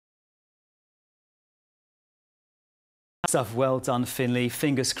stuff. Well done, Finley.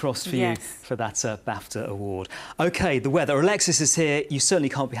 Fingers crossed for you for that BAFTA award. OK, the weather. Alexis is here. You certainly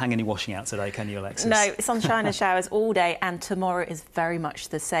can't be hanging any washing out today, can you, Alexis? No, sunshine and showers all day, and tomorrow is very much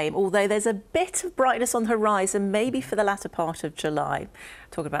the same, although there's a bit of brightness on the horizon, maybe for the latter part of July.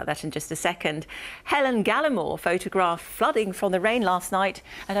 Talk about that in just a second. Helen Gallimore photographed flooding from the rain last night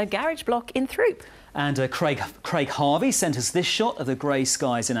at her garage block in Throop. And Craig Harvey sent us this shot of the grey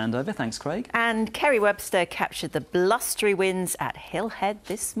skies in Andover. Thanks, Craig. And Kerry Webster captured the blustery winds at Hillhead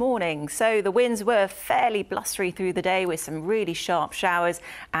this morning. So the winds were fairly blustery through the day with some really sharp showers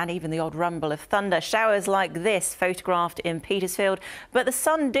and even the odd rumble of thunder. Showers like this photographed in Petersfield. But the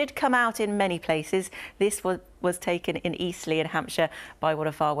sun did come out in many places. This was taken in Eastleigh in Hampshire by one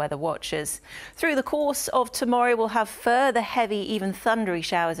of our weather watchers. Through the course of tomorrow, we'll have further heavy, even thundery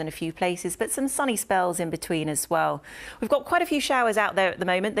showers in a few places, but some sunny spells in between as well. We've got quite a few showers out there at the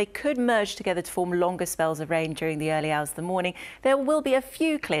moment. They could merge together to form longer spells of rain during the early hours of the morning. There will be a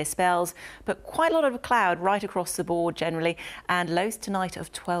few clear spells, but quite a lot of cloud right across the board generally, and lows tonight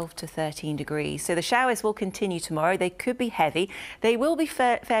of 12 to 13 degrees. So the showers will continue tomorrow. They could be heavy. They will be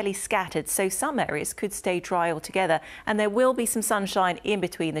fairly scattered, so some areas could stay dry altogether, and there will be some sunshine in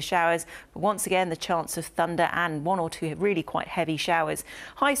between the showers, but once again the chance of thunder and one or two really quite heavy showers.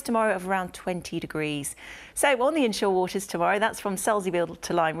 Highs tomorrow of around 20 degrees. So on the inshore waters tomorrow, that's from Selseyville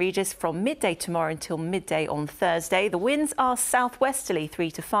to Lyme Regis from midday tomorrow until midday on Thursday. The winds are southwesterly 3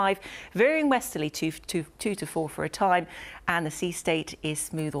 to 5, veering westerly 2 to 4 for a time, and the sea state is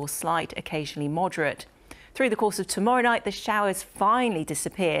smooth or slight, occasionally moderate. Through the course of tomorrow night, the showers finally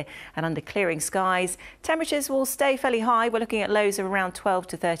disappear, and under clearing skies, temperatures will stay fairly high. We're looking at lows of around 12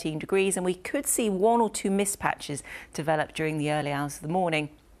 to 13 degrees, and we could see one or two mist patches develop during the early hours of the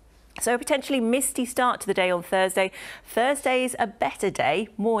morning. So a potentially misty start to the day on Thursday. Thursday's a better day,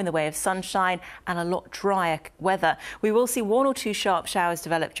 more in the way of sunshine and a lot drier weather. We will see one or two sharp showers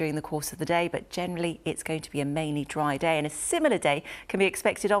develop during the course of the day, but generally it's going to be a mainly dry day, and a similar day can be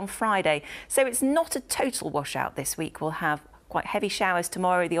expected on Friday. So it's not a total washout this week. We'll have quite heavy showers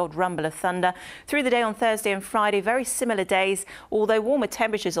tomorrow, the odd rumble of thunder. Through the day on Thursday and Friday, very similar days, although warmer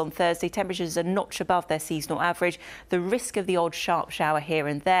temperatures on Thursday. Temperatures a notch above their seasonal average. The risk of the odd sharp shower here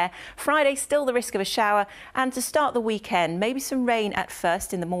and there. Friday, still the risk of a shower. And to start the weekend, maybe some rain at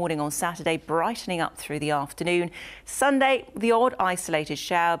first in the morning on Saturday, brightening up through the afternoon. Sunday, the odd isolated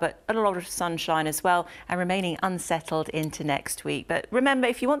shower, but a lot of sunshine as well, and remaining unsettled into next week. But remember,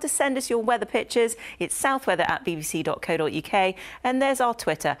 if you want to send us your weather pictures, it's southweather@bbc.co.uk. And there's our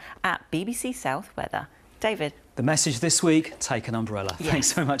Twitter @BBC South Weather. David. The message this week, take an umbrella. Yes. Thanks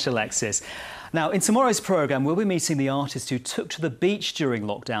so much, Alexis. Now, in tomorrow's programme, we'll be meeting the artist who took to the beach during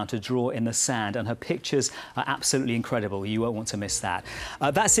lockdown to draw in the sand, and her pictures are absolutely incredible. You won't want to miss that.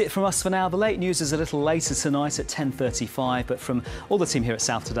 That's it from us for now. The late news is a little later tonight at 10:35, but from all the team here at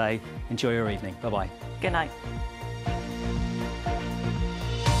South Today, enjoy your evening. Bye-bye. Good night.